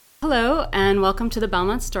Hello, and welcome to the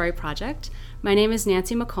Belmont Story Project. My name is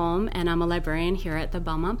Nancy McComb, and I'm a librarian here at the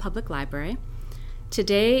Belmont Public Library.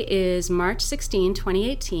 Today is March 16,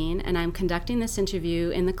 2018, and I'm conducting this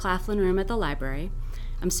interview in the Claflin Room at the library.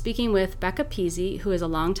 I'm speaking with Becca Peasy, who is a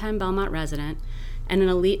longtime Belmont resident and an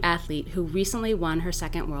elite athlete who recently won her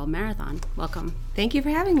second World Marathon. Welcome. Thank you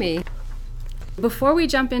for having me. Before we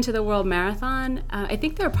jump into the World Marathon, I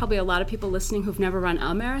think there are probably a lot of people listening who've never run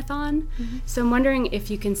a marathon. Mm-hmm. So I'm wondering if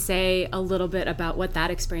you can say a little bit about what that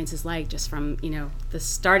experience is like, just from, the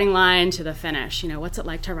starting line to the finish. What's it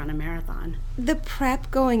like to run a marathon? The prep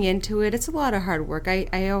going into it, it's a lot of hard work.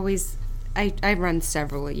 I run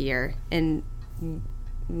several a year, and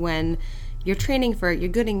when you're training for it,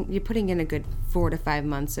 you're putting in a good 4 to 5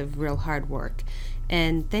 months of real hard work.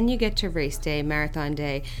 And then you get to race day, marathon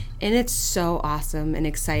day, and it's so awesome and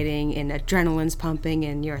exciting, and adrenaline's pumping,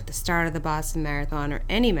 and you're at the start of the Boston Marathon or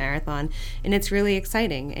any marathon, and it's really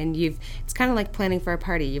exciting. And it's kind of like planning for a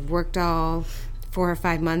party. You've worked all 4 or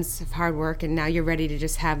 5 months of hard work, and now you're ready to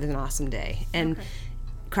just have an awesome day. And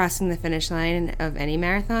crossing the finish line of any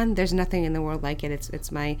marathon, there's nothing in the world like it.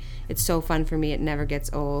 It's so fun for me. It never gets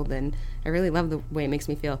old, and I really love the way it makes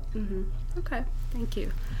me feel. Mm-hmm. Okay, thank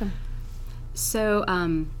you. So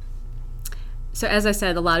as I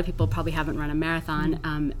said, a lot of people probably haven't run a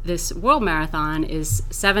marathon. This World Marathon is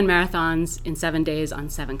 7 marathons in 7 days on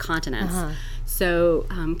 7 continents. Uh-huh. So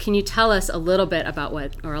can you tell us a little bit about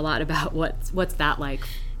what's that like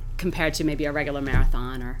compared to maybe a regular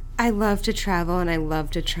marathon? Or I love to travel, and I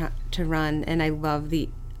love to run, and I love the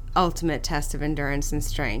ultimate test of endurance and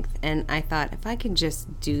strength. And I thought, if I can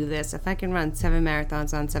just do this, if I can run 7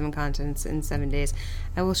 marathons on 7 continents in 7 days,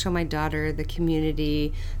 I will show my daughter, the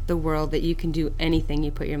community, the world, that you can do anything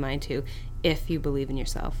you put your mind to if you believe in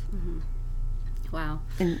yourself. Mm-hmm. Wow.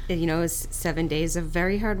 And it was 7 days of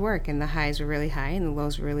very hard work, and the highs were really high and the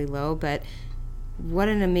lows were really low, but what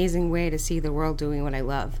an amazing way to see the world doing what I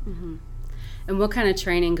love. Mm-hmm. And what kind of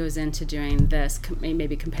training goes into doing this,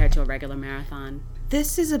 maybe compared to a regular marathon?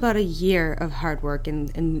 This is about a year of hard work,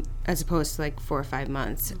 and as opposed to like 4 or 5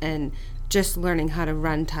 months, and just learning how to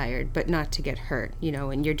run tired but not to get hurt,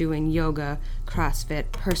 and you're doing yoga,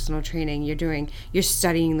 CrossFit, personal training, you're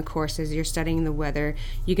studying the courses, you're studying the weather,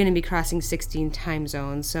 you're going to be crossing 16 time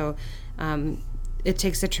zones, so it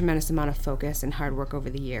takes a tremendous amount of focus and hard work over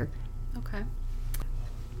the year. Okay.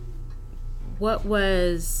 What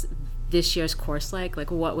was this year's course like?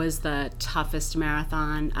 Like, what was the toughest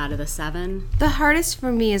marathon out of the 7? The hardest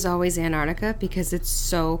for me is always Antarctica, because it's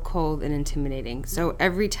so cold and intimidating. So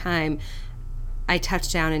every time I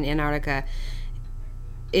touch down in Antarctica,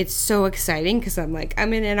 it's so exciting, because I'm like,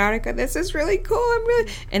 I'm in Antarctica, this is really cool,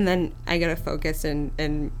 and then I gotta focus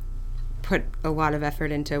and put a lot of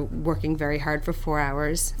effort into working very hard for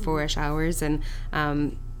 4-ish hours, and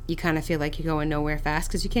you kind of feel like you're going nowhere fast,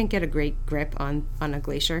 because you can't get a great grip on a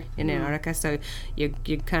glacier in Antarctica, so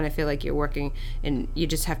you kind of feel like you're working, and you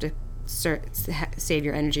just have to save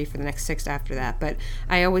your energy for the next 6 after that. But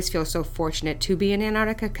I always feel so fortunate to be in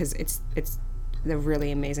Antarctica, because it's a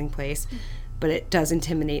really amazing place, but it does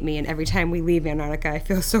intimidate me, and every time we leave Antarctica, I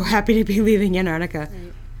feel so happy to be leaving Antarctica.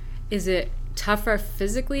 Right. Is it tougher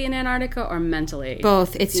physically in Antarctica or mentally?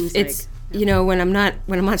 Both. It's when I'm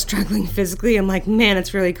not struggling physically, I'm like, man,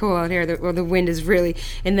 it's really cool out here. The wind is really,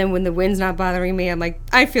 and then when the wind's not bothering me, I'm like,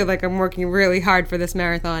 I feel like I'm working really hard for this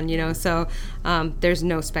marathon, So there's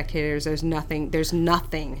no spectators, there's nothing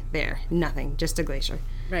there, just a glacier.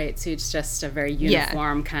 Right, so it's just a very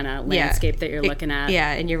uniform kind of landscape that you're looking at.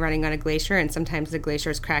 Yeah, and you're running on a glacier, and sometimes the glacier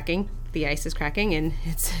is cracking, the ice is cracking, and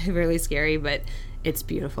it's really scary, but it's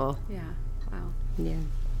beautiful. Yeah, wow. Yeah.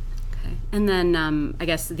 Okay. And then I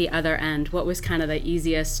guess the other end, what was kind of the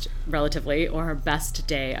easiest, relatively, or best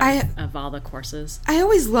day of all the courses? I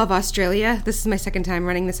always love Australia. This is my second time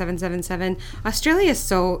running the 777. Australia is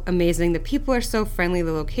so amazing. The people are so friendly.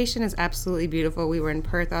 The location is absolutely beautiful. We were in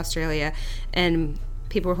Perth, Australia, and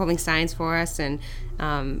people were holding signs for us, and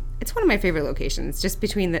it's one of my favorite locations, just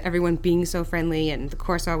between everyone being so friendly and the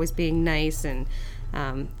course always being nice, and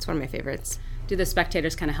it's one of my favorites. Do the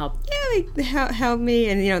spectators kind of help? Yeah, they help me,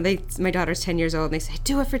 and my daughter's 10 years old, and they say,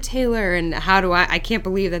 do it for Taylor, and how do I can't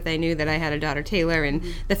believe that they knew that I had a daughter Taylor, and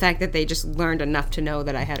the fact that they just learned enough to know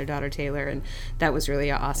that I had a daughter Taylor, and that was really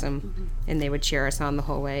awesome. And they would cheer us on the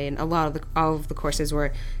whole way, and all of the courses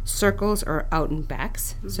were circles or out and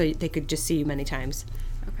backs, so they could just see you many times.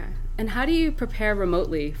 Okay. And how do you prepare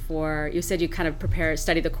remotely for, you said you kind of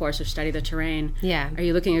study the course or study the terrain. Yeah. Are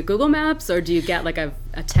you looking at Google Maps, or do you get like a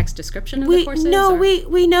text description of the courses? No, or?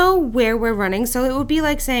 we know where we're running. So it would be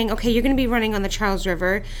like saying, okay, you're going to be running on the Charles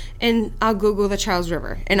River, and I'll Google the Charles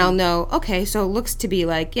River, and I'll know, okay, so it looks to be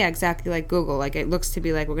like, yeah, exactly like Google. Like it looks to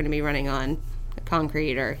be like we're going to be running on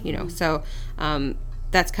concrete or, so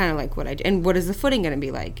that's kind of like what I do. And what is the footing going to be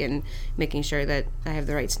like, and making sure that I have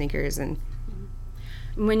the right sneakers. And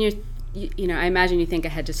when I imagine you think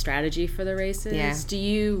ahead to strategy for the races. Yeah. Do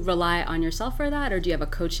you rely on yourself for that, or do you have a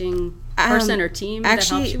coaching person or team that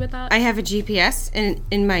helps you with that? I have a GPS, and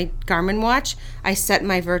in my Garmin watch, I set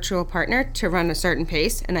my virtual partner to run a certain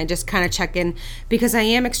pace, and I just kind of check in, because I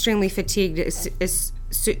am extremely fatigued,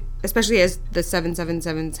 especially as the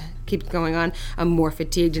 777s keep going on. I'm more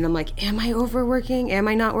fatigued, and I'm like, am I overworking? Am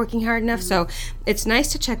I not working hard enough? So it's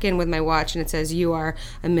nice to check in with my watch, and it says you are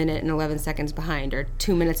a minute and 11 seconds behind, or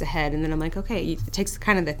 2 minutes ahead, and then I'm like, okay, it takes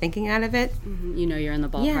kind of the thinking out of it. Mm-hmm. You're in the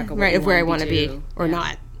ballpark of where I want to be or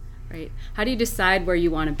not. Right. How do you decide where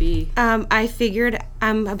you want to be? I figured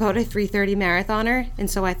I'm about a 3:30 marathoner, and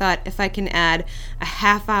so I thought if I can add a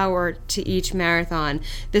half hour to each marathon,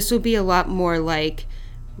 this will be a lot more like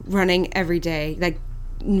running every day. Like,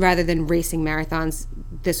 rather than racing marathons,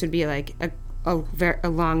 this would be like a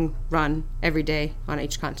long run every day on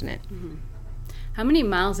each continent. Mm-hmm. How many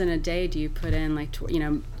miles in a day do you put in, like,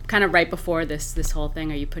 kind of right before this whole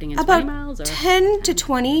thing? Are you putting in about 20 miles? Or 10 to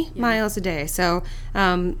 20 miles a day. So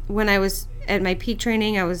when I was at my peak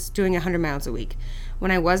training, I was doing 100 miles a week.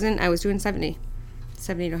 When I wasn't, I was doing 70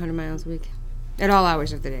 to 100 miles a week at all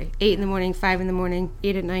hours of the day. 8 in the morning, 5 in the morning,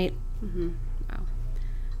 8 at night. Mm-hmm. Wow.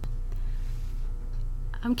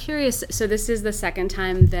 I'm curious, so this is the second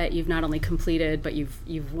time that you've not only completed, but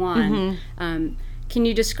you've won. Mm-hmm. Can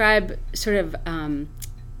you describe sort of,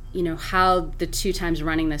 how the 2 times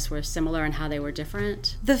running this were similar and how they were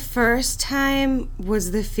different? The first time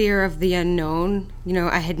was the fear of the unknown.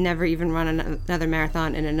 I had never even run another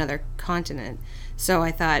marathon in another continent. So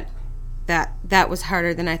I thought that was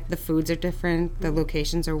harder than the foods are different. The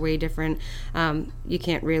locations are way different. You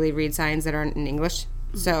can't really read signs that aren't in English,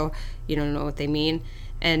 so you don't know what they mean.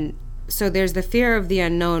 And so there's the fear of the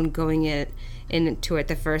unknown going into it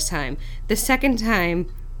the first time. The second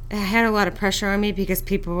time, I had a lot of pressure on me because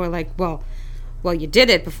people were like, well, you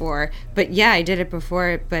did it before. But yeah, I did it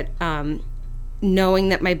before. But knowing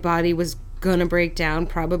that my body was going to break down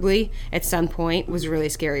probably at some point was really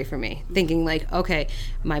scary for me. Thinking like, okay,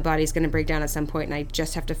 my body's going to break down at some point and I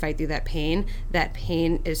just have to fight through that pain. That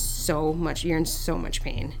pain is so much, you're in so much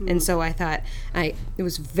pain. Mm-hmm. And so I thought it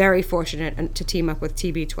was very fortunate to team up with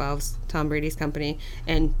TB12's, Tom Brady's company,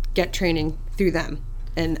 and get training through them.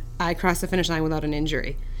 And I crossed the finish line without an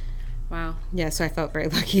injury. Wow. Yeah, so I felt very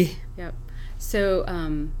lucky. Yep. So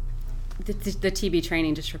the TB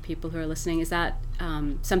training, just for people who are listening, is that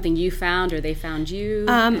something you found or they found you?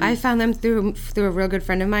 I found them through a real good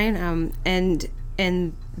friend of mine,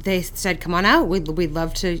 and they said, come on out, we'd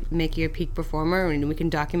love to make you a peak performer and we can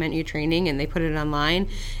document your training, and they put it online,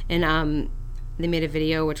 and they made a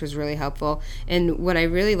video, which was really helpful. And what I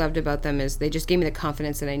really loved about them is they just gave me the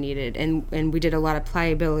confidence that I needed. And we did a lot of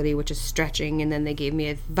pliability, which is stretching. And then they gave me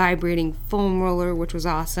a vibrating foam roller, which was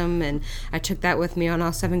awesome. And I took that with me on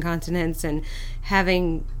all 7 continents. And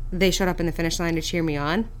they showed up in the finish line to cheer me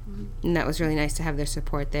on. Mm-hmm. And that was really nice to have their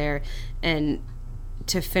support there. And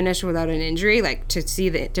to finish without an injury, like to see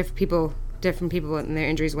the different people and their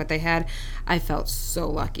injuries, what they had, I felt so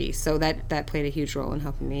lucky. So that played a huge role in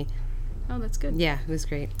helping me. Oh, that's good. Yeah, it was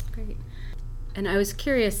great. Great. And I was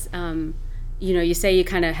curious, you say you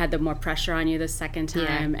kind of had the more pressure on you the second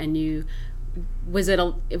time, and was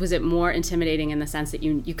it more intimidating in the sense that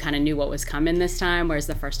you kind of knew what was coming this time, whereas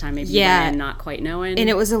the first time maybe you went in not quite knowing? And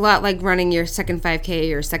it was a lot like running your second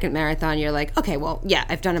 5K or second marathon. You're like, okay, well, yeah,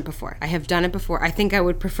 I've done it before. I have done it before. I think I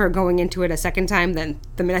would prefer going into it a second time than,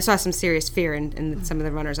 I saw some serious fear in some of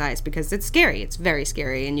the runners' eyes because it's scary. It's very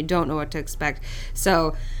scary, and you don't know what to expect.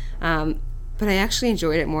 So, but I actually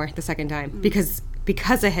enjoyed it more the second time because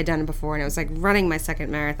I had done it before, and it was like running my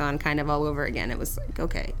second marathon kind of all over again. It was like,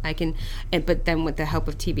 okay, I can, but then with the help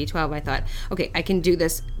of TB12, I thought, okay, I can do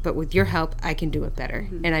this, but with your help, I can do it better.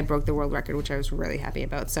 Mm-hmm. And I broke the world record, which I was really happy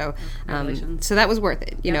about. So, so that was worth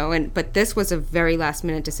it, you know, but this was a very last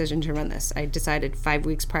minute decision to run this. I decided 5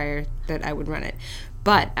 weeks prior that I would run it.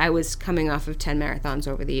 But I was coming off of 10 marathons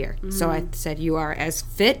over the year. Mm-hmm. So I said, you are as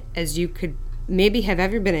fit as you could maybe have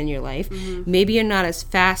ever been in your life. Mm-hmm. Maybe you're not as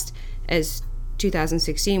fast as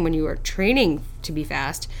 2016 when you were training to be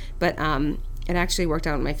fast, but it actually worked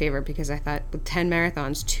out in my favor because I thought with 10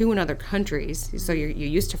 marathons, 2 in other countries, so you're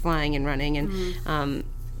used to flying and running, and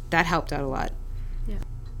that helped out a lot. Yeah.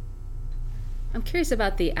 I'm curious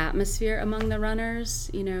about the atmosphere among the runners.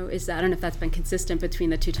 I don't know if that's been consistent between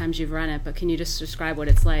the 2 times you've run it, but can you just describe what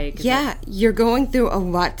it's like? You're going through a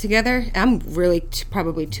lot together. I'm really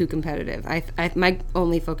probably too competitive. My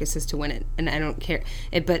only focus is to win it, and I don't care.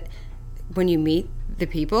 But when you meet the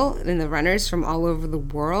people and the runners from all over the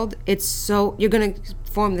world, you're going to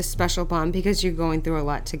form this special bond because you're going through a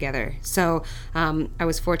lot together. So I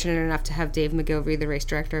was fortunate enough to have Dave McGilvery, the race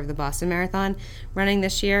director of the Boston Marathon, running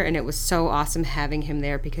this year, and it was so awesome having him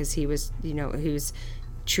there because he was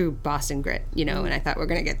true Boston grit, and I thought we're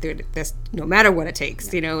going to get through this no matter what it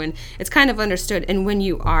takes, and it's kind of understood. And when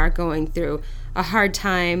you are going through a hard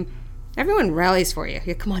time, everyone rallies for you.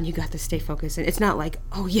 Come on, you got this, stay focused. And it's not like,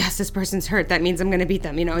 oh yes, this person's hurt, that means I'm going to beat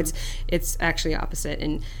them. It's actually opposite.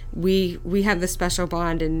 And we have this special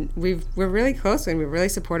bond, and we're really close, and we're really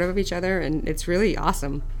supportive of each other, and it's really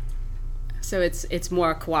awesome. So it's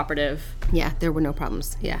more cooperative. Yeah, there were no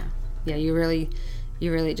problems. Yeah, you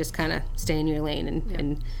really just kind of stay in your lane,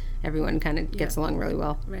 and everyone kind of gets along really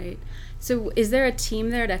well. Right. So is there a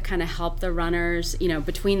team there to kind of help the runners,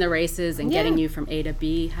 between the races and getting you from A to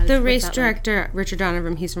B? The race director, Richard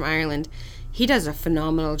Donovan, he's from Ireland. He does a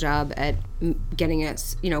phenomenal job at getting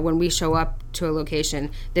us, when we show up to a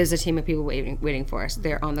location, there's a team of people waiting for us.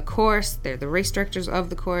 They're on the course. They're the race directors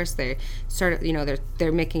of the course. They sort of,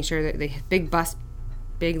 they're making sure that the big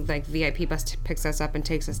like VIP bus picks us up and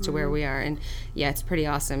takes us to where we are. And it's pretty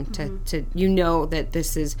awesome to that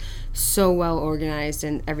this is so well organized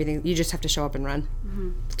and everything. You just have to show up and run.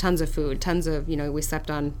 Tons of food, tons of, we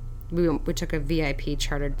slept on, we took a VIP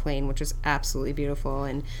chartered plane, which was absolutely beautiful,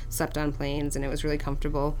 and slept on planes, and it was really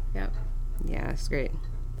comfortable. Yep. Yeah, it's great.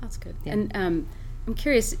 That's good. Yeah. And I'm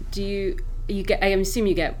curious, I assume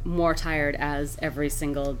you get more tired as every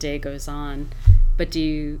single day goes on. But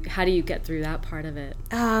how do you get through that part of it?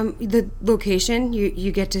 The location,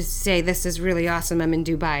 you get to say, this is really awesome, I'm in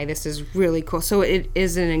Dubai, this is really cool. So it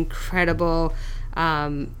is an incredible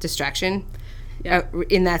distraction. Yeah.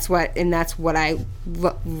 And that's what I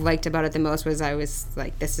liked about it the most, was I was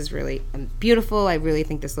like, this is really beautiful. I really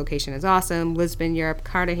think this location is awesome. Lisbon, Europe,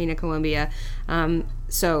 Cartagena, Colombia. And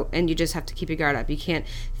you just have to keep your guard up. You can't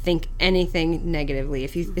think anything negatively.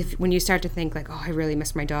 If when you start to think like, oh, I really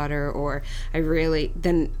miss my daughter, or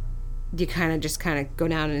then you kind of go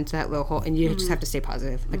down into that little hole, and you just have to stay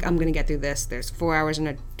positive. Like, I'm going to get through this. There's 24 hours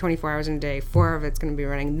in a day. 4 of it's going to be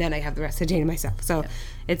running. Then I have the rest of the day to myself. So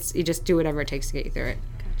you just do whatever it takes to get you through it.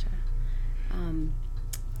 Gotcha.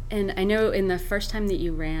 And I know in the first time that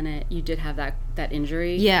you ran it, you did have that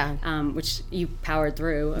injury. Yeah. Which you powered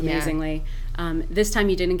through amazingly. Yeah. This time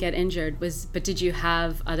you didn't get injured. But did you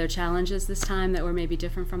have other challenges this time that were maybe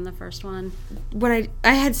different from the first one? When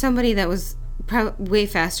I had somebody that was way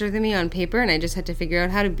faster than me on paper, and I just had to figure out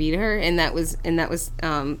how to beat her, and that was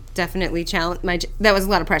definitely challenge. That was a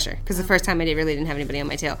lot of pressure, because the first time I really didn't have anybody on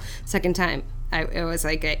my tail. Second time, it was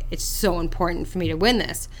like, it's so important for me to win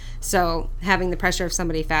this. So having the pressure of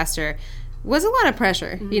somebody faster was a lot of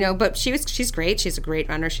pressure, But she's great. She's a great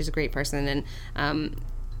runner. She's a great person, and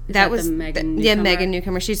that was Megan Newcomer? Megan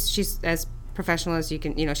Newcomer. She's as professional as you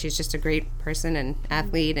can. She's just a great person and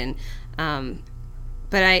athlete, and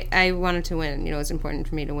but I wanted to win. It was important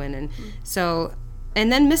for me to win, and so. And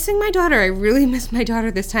then missing my daughter, I really missed my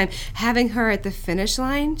daughter this time. Having her at the finish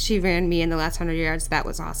line, she ran me in the last 100 yards. That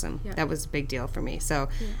was awesome. Yeah. That was a big deal for me. So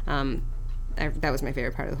that was my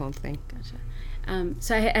favorite part of the whole thing. Gotcha.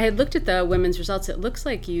 So I had looked at the women's results. It looks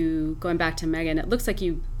like going back to Megan, it looks like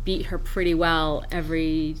you beat her pretty well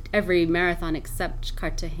every marathon except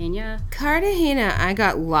Cartagena. Cartagena, I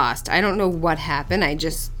got lost. I don't know what happened.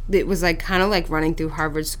 It was like kind of like running through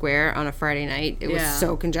Harvard Square on a Friday night. It was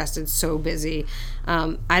so congested, so busy.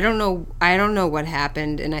 I don't know what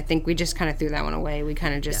happened, and I think we just kind of threw that one away. We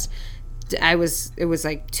kind of just. Yeah. It was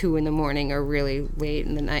like 2 a.m. or really late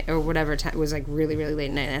in the night or whatever time. It was like really, really late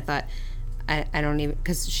at night, and I thought, I don't even,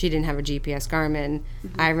 because she didn't have a GPS Garmin.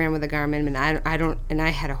 I ran with a Garmin, and I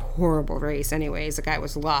had a horrible race anyways. Like, I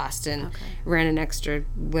was lost and ran an extra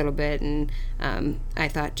little bit, and I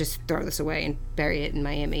thought, just throw this away and bury it in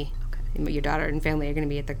Miami. And your daughter and family are going to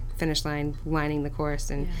be at the finish line lining the course,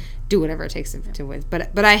 and do whatever it takes to win.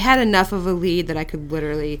 But I had enough of a lead that I could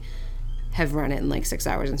literally have run it in like 6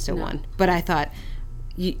 hours and still won. But I thought,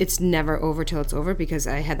 it's never over till it's over, because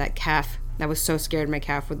I had that calf. I was so scared my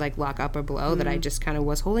calf would like lock up or blow that I just kind of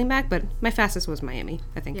was holding back. But my fastest was Miami,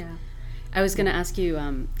 I think. Yeah. I was going to ask you,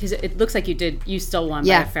 because it looks like you still won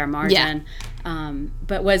by a fair margin.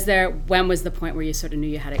 But when was the point where you sort of knew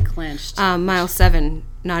you had it clinched? Mile 7,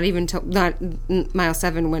 not mile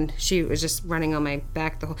 7 when she was just running on my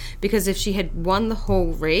back because if she had won the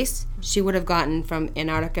whole race, she would have gotten from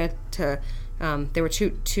Antarctica to, there were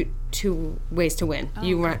two ways to win. Oh,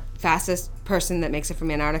 you run fastest person that makes it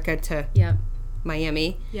from Antarctica to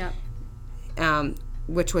Miami. Yep.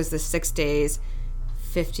 Which was the 6 days,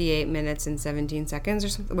 58 minutes and 17 seconds or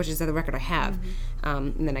something, which is the record I have.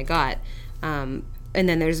 And then I got. And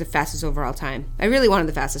then there's the fastest overall time. I really wanted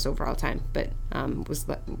the fastest overall time, but I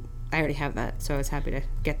already have that, so I was happy to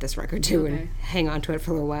get this record too and hang on to it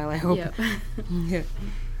for a little while, I hope. Yep. Yeah.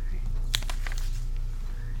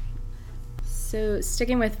 So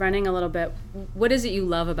sticking with running a little bit, what is it you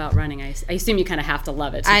love about running? I assume you kind of have to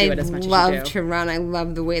love it to do it as much as you do. I love to run. I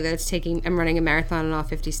love the way that I'm running a marathon in all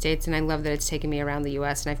 50 states, and I love that it's taken me around the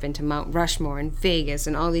U.S., and I've been to Mount Rushmore and Vegas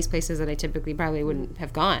and all these places that I typically probably wouldn't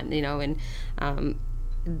have gone, and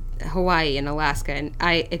Hawaii and Alaska, and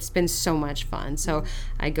it's been so much fun. So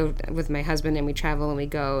I go with my husband and we travel and we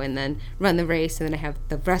go and then run the race, and then I have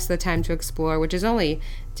the rest of the time to explore, which is only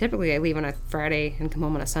typically I leave on a Friday and come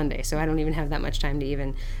home on a Sunday, so I don't even have that much time to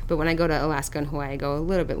even, but when I go to Alaska and Hawaii I go a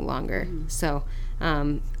little bit longer. So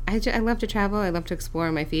I love to travel. I love to explore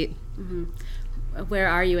on my feet. Where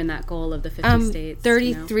are you in that goal of the 50 states?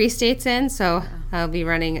 33 states in, so I'll be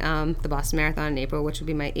running the Boston Marathon in April, which will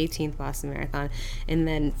be my 18th Boston Marathon, and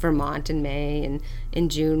then Vermont in May, and in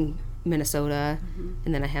June, Minnesota,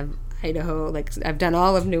 and then I have Idaho. Like, I've done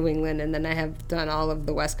all of New England, and then I have done all of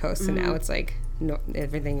the West Coast, and now it's like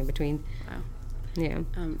everything in between. Wow. Yeah.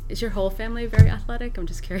 Is your whole family very athletic? I'm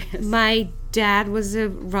just curious. My dad was a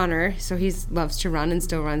runner, so he loves to run and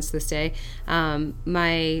still runs to this day.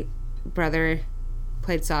 My brother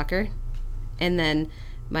played soccer, and then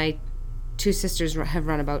my two sisters have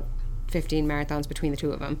run about 15 marathons between the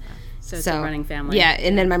two of them. So it's a running family. Yeah,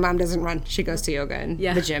 and then my mom doesn't run. She goes to yoga and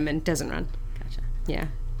the gym and doesn't run. Gotcha. Yeah.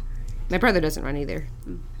 My brother doesn't run either.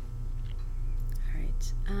 All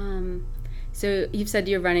right. So you've said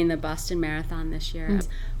you're running the Boston Marathon this year.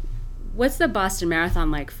 What's the Boston Marathon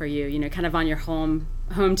like for you? Kind of on your home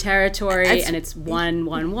territory, and it's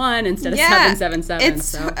 1-1-1 instead of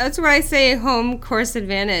 7-7-7. That's where I say home course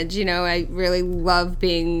advantage. I really love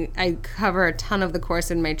I cover a ton of the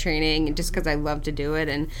course in my training just because I love to do it,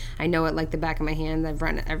 and I know it like the back of my hand. I've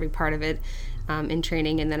run every part of it in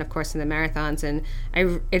training, and then of course in the marathons, and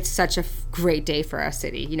it's such a great day for our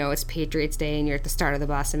city. It's Patriots Day, and you're at the start of the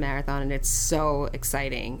Boston Marathon, and it's so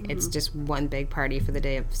exciting. It's just one big party for the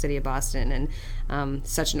day of the city of Boston, and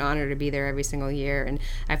such an honor to be there every single year. And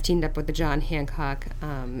I've teamed up with the John Hancock,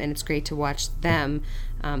 and it's great to watch them.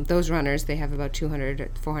 Those runners, they have about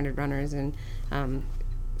 200, 400 runners, and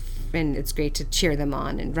it's great to cheer them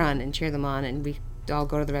on and run and cheer them on, and we all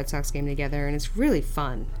go to the Red Sox game together, and it's really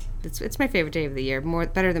fun. It's my favorite day of the year,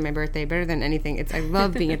 better than my birthday, better than anything. I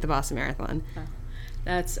love being at the Boston Marathon.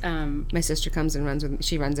 That's my sister comes and runs with me.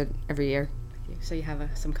 She runs it every year. So you have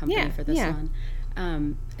some company for this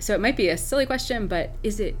one. So it might be a silly question, but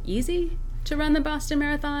is it easy to run the Boston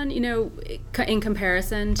Marathon? In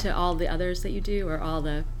comparison to all the others that you do, or all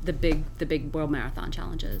the big world marathon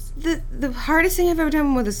challenges? The hardest thing I've ever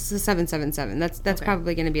done was the 777. That's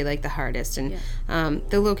probably going to be like the hardest, and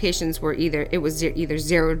the locations were either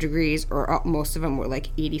 0 degrees or most of them were like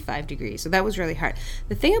 85 degrees. So that was really hard.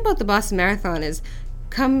 The thing about the Boston Marathon is,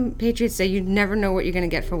 come Patriots Day, you never know what you're going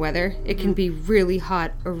to get for weather. It can be really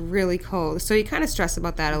hot or really cold, so you kind of stress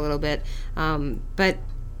about that a little bit. But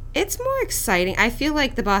it's more exciting. I feel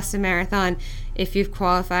like the Boston Marathon, if you've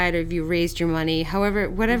qualified or if you raised your money,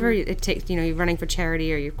 whatever it takes, you're running for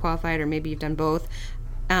charity or you've qualified or maybe you've done both,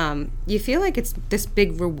 you feel like it's this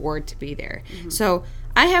big reward to be there. So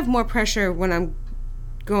I have more pressure when I'm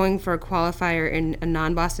going for a qualifier in a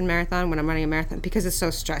non-Boston Marathon, when I'm running a marathon, because it's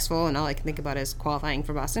so stressful and all I can think about is qualifying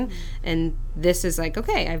for Boston. And this is like,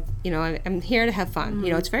 okay, I'm here to have fun.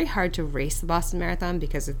 It's very hard to race the Boston Marathon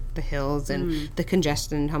because of the hills and the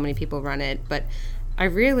congestion and how many people run it, but I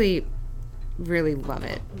really, really love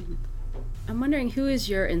it. I'm wondering, who is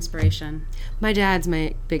your inspiration? My dad's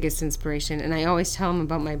my biggest inspiration, and I always tell him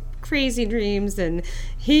about my crazy dreams, and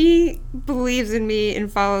he believes in me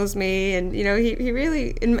and follows me, and he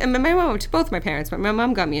really, and my mom, both my parents, but my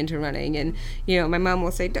mom got me into running, and my mom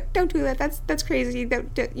will say, don't do that, that's crazy,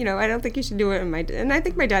 I don't think you should do it, and I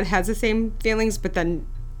think my dad has the same feelings, but then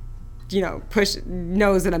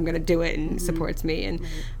knows that I'm going to do it and supports me,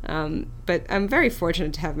 and but I'm very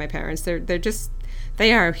fortunate to have my parents. They're just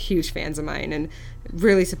they are huge fans of mine and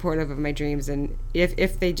really supportive of my dreams. And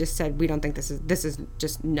if they just said, we don't think this is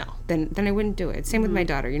just no, then I wouldn't do it. Same with my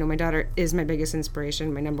daughter. My daughter is my biggest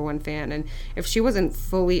inspiration, my number one fan. And if she wasn't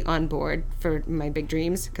fully on board for my big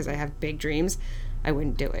dreams, because I have big dreams, I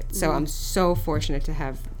wouldn't do it. So I'm so fortunate to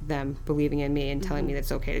have them believing in me and telling me that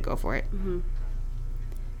it's okay to go for it.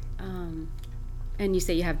 And you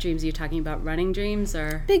say you have dreams. Are you talking about running dreams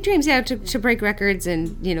or? Big dreams, yeah, to break records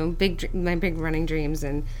and, my big running dreams.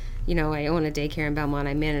 And, I own a daycare in Belmont.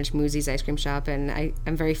 I manage Moosey's Ice Cream Shop, and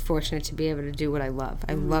I'm very fortunate to be able to do what I love.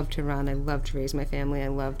 I love to run. I love to raise my family. I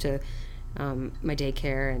love to my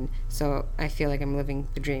daycare. And so I feel like I'm living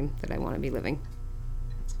the dream that I want to be living.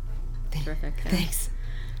 Terrific. Thanks.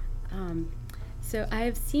 So I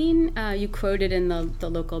have seen you quoted in the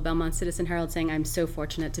local Belmont Citizen Herald saying, "I'm so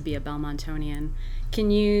fortunate to be a Belmontonian." Can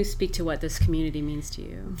you speak to what this community means to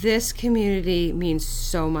you? This community means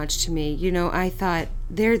so much to me. I thought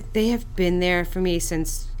they have been there for me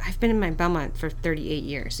since I've been in my Belmont for 38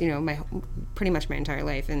 years. Pretty much my entire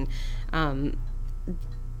life, and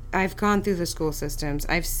I've gone through the school systems.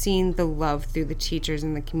 I've seen the love through the teachers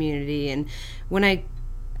and the community, and when I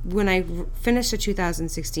finished the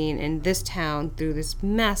 2016 in this town through this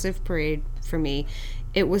massive parade for me,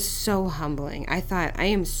 it was so humbling. I thought, I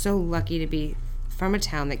am so lucky to be from a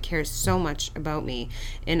town that cares so much about me.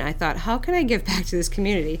 And I thought, how can I give back to this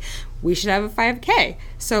community? We should have a 5K.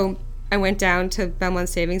 So I went down to Belmont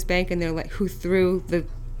Savings Bank, and they're like, who threw the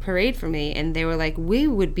parade for me, and they were like, we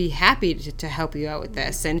would be happy to help you out with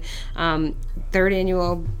this. And third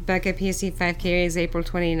annual Becca PSC 5K is April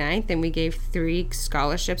 29th, and we gave 3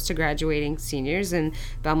 scholarships to graduating seniors, and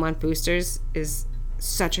Belmont Boosters is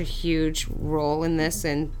such a huge role in this,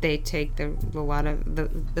 and they take a lot of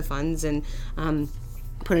the funds and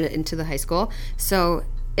put it into the high school. So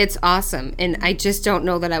it's awesome, and I just don't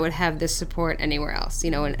know that I would have this support anywhere else,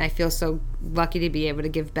 and I feel so lucky to be able to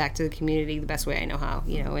give back to the community the best way I know how,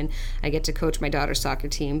 and I get to coach my daughter's soccer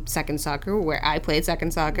team, second soccer, where I played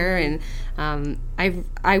second soccer, and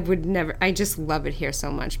I just love it here so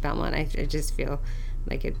much, Belmont. I just feel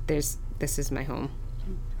like this is my home,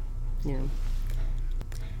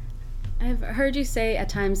 I've heard you say at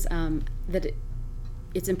times that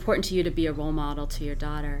it's important to you to be a role model to your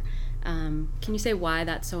daughter. Can you say why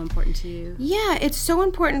that's so important to you? Yeah, it's so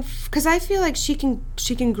important because I feel like she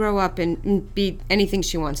can grow up and be anything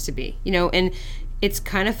she wants to be, and it's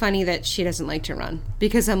kind of funny that she doesn't like to run,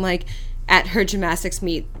 because I'm like at her gymnastics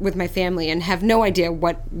meet with my family and have no idea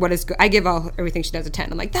what is good. I give everything she does a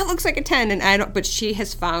 10. I'm like, that looks like a 10, and I don't, but she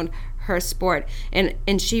has found her sport,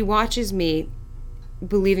 and she watches me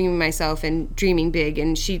believing in myself and dreaming big,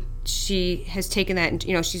 and she has taken that,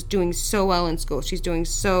 and she's doing so well in school, she's doing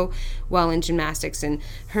so well in gymnastics, and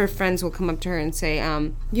her friends will come up to her and say,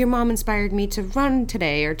 your mom inspired me to run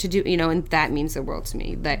today, or to do, and that means the world to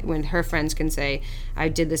me, that when her friends can say, I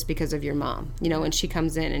did this because of your mom, and she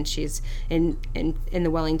comes in and she's in the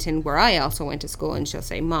Wellington where I also went to school, and she'll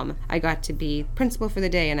say, Mom, I got to be principal for the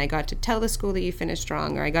day, and I got to tell the school that you finished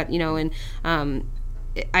strong, or I got, and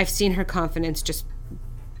I've seen her confidence just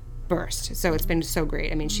burst. So it's been so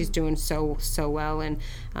great. I mean, she's doing so well, and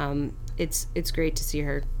it's great to see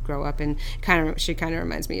her grow up, and she kind of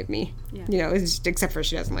reminds me of me. Yeah. Except for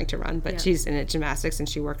she doesn't like to run, but she's in gymnastics, and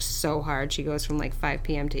she works so hard. She goes from like 5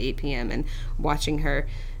 p.m. to 8 p.m. and watching her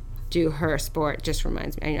do her sport just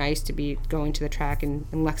reminds me. I used to be going to the track in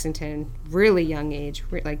Lexington, really young age,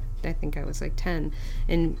 like I think I was like 10,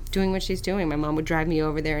 and doing what she's doing. My mom would drive me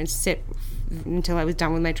over there and sit until I was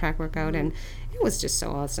done with my track workout, and it was just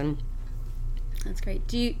so awesome. That's great.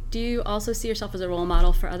 Do you also see yourself as a role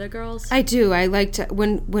model for other girls? I do. I like to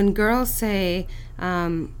when girls say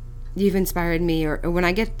you've inspired me, or when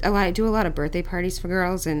I do a lot of birthday parties for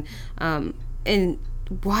girls, and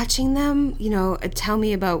watching them, tell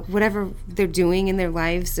me about whatever they're doing in their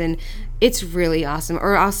lives, and it's really awesome.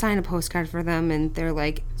 Or I'll sign a postcard for them, and they're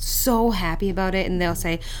like so happy about it, and they'll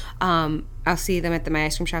say, I'll see them at my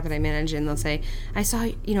ice cream shop that I manage, and they'll say, I saw,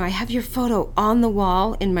 I have your photo on the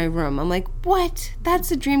wall in my room. I'm like, what?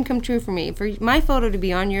 That's a dream come true for me. For my photo to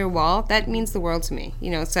be on your wall, that means the world to me.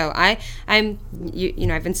 So I've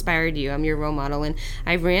inspired you. I'm your role model, and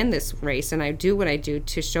I ran this race, and I do what I do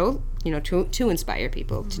to show, to inspire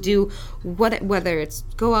people, to do whether it's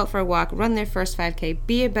go out for a walk, run their first 5K,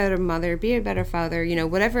 be a better mother, be a better father,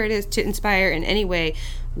 whatever it is, to inspire in any way.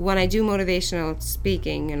 When I do motivational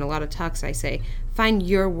speaking and a lot of talks, I say, find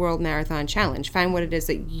your world marathon challenge. Find what it is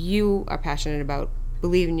that you are passionate about.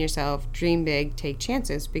 Believe in yourself, dream big, take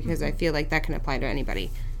chances, because I feel like that can apply to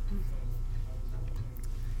anybody.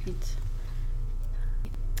 Right.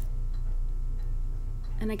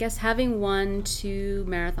 And I guess having won 2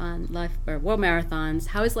 world marathons,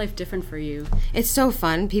 how is life different for you? It's so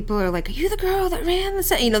fun. People are like, "Are you the girl that ran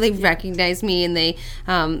the?" They recognize me, and they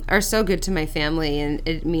are so good to my family, and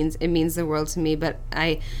it means the world to me. But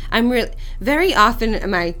I'm really very often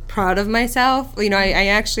am I proud of myself. I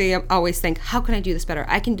actually always think, how can I do this better?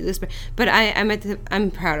 I can do this better. But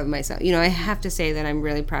I'm proud of myself. I have to say that I'm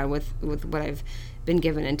really proud with what I've been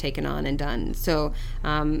given and taken on and done. So.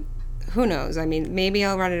 Who knows? I mean, maybe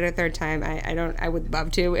I'll run it a third time. I would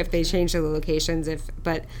love to if they change the locations.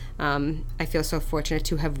 But I feel so fortunate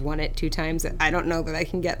to have won it 2 times that I don't know that I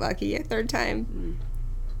can get lucky a third time.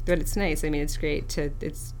 But it's nice. I mean, it's great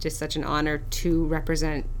it's just such an honor to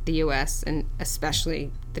represent the U.S. and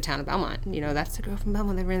especially the town of Belmont. That's the girl from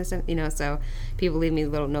Belmont that ran this. So people leave me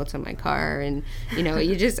little notes on my car, and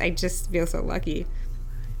I just feel so lucky.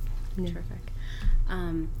 Terrific.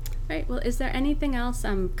 Right. Well, is there anything else?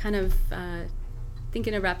 I'm kind of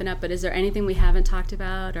thinking of wrapping up, but is there anything we haven't talked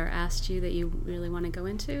about or asked you that you really want to go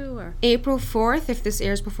into? Or April 4th, if this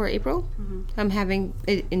airs before April, I'm having,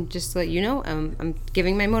 and just to let you know, I'm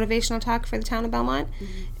giving my motivational talk for the town of Belmont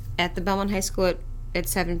at the Belmont High School at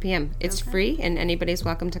 7 p.m. It's free, and anybody's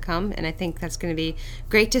welcome to come, and I think that's going to be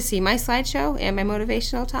great to see my slideshow and my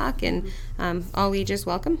motivational talk, and all ages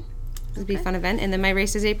welcome. It'll be a fun event. And then my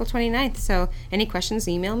race is April 29th. So any questions,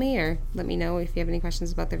 email me or let me know if you have any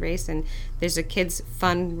questions about the race. And there's a kids'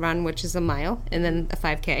 fun run, which is a mile, and then a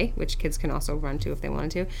 5K, which kids can also run to if they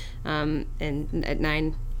wanted to, and at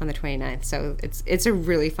 9 on the 29th. So it's a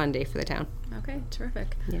really fun day for the town. Okay,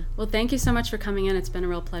 terrific. Yeah. Well, thank you so much for coming in. It's been a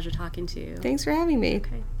real pleasure talking to you. Thanks for having me.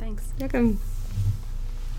 Okay, thanks. Welcome.